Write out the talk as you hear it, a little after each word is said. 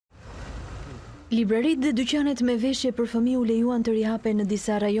Libraritë dhe dyqanet me veshje për fëmijë u lejuan të rihapen në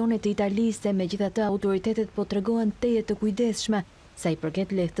disa rajone të Italisë, megjithatë autoritetet po tregohen tejet të kujdesshme sa i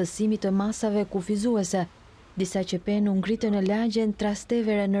përket lehtësimit të masave kufizuese. Disa qepena u ngritën në lagjen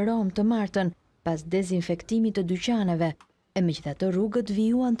Trastevere në Romë të martën pas dezinfektimit të dyqaneve, e megjithatë rrugët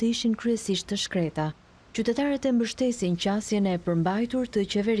vijuan të ishin kryesisht të shkreta. Qytetarët e mbështesin qasjen e përmbajtur të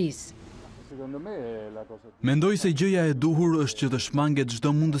qeverisë. Mendoj se gjëja e duhur është që të shmanget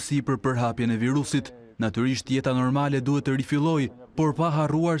çdo mundësi për përhapjen e virusit. Natyrisht jeta normale duhet të rifillojë, por pa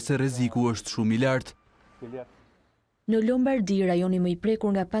harruar se rreziku është shumë i lartë. Në Lombardi, rajoni më i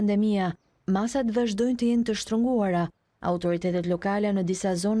prekur nga pandemia, masat vazhdojnë të jenë të shtrënguara. Autoritetet lokale në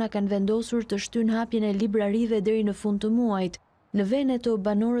disa zona kanë vendosur të shtyn hapjen e librarive deri në fund të muajit. Në vene të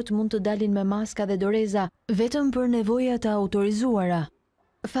banorët mund të dalin me maska dhe doreza, vetëm për nevoja të autorizuara.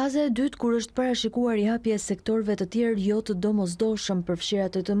 Faza e dytë, kur është parashikuar rihapja e sektorëve të tjerë jo të domosdoshëm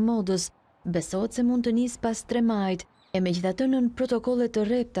përfshirë të modës, besohet se mund të nisë pas 3 majit, e megjithatë nën protokolle të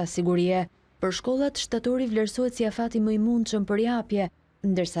rrepta sigurie. Për shkollat, shtatori vlerësohet si afati më i mundshëm për rihapje,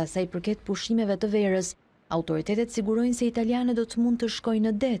 ndërsa sa i përket pushimeve të verës, autoritetet sigurojnë se italianët do të mund të shkojnë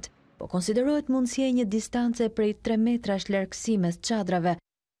në det, po konsiderohet mundësia e një distance prej 3 metrash largësi mes çadrave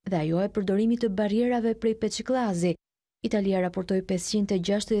dhe ajo e përdorimit të barrierave prej peçiklazi. Italia raportoi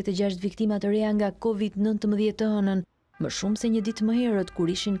 566 viktima të reja nga COVID-19 të hënën, më shumë se një ditë më herët kur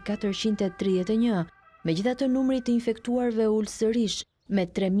ishin 431. Megjithatë numri të infektuarve ul sërish me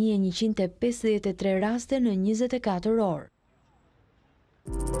 3153 raste në 24 orë.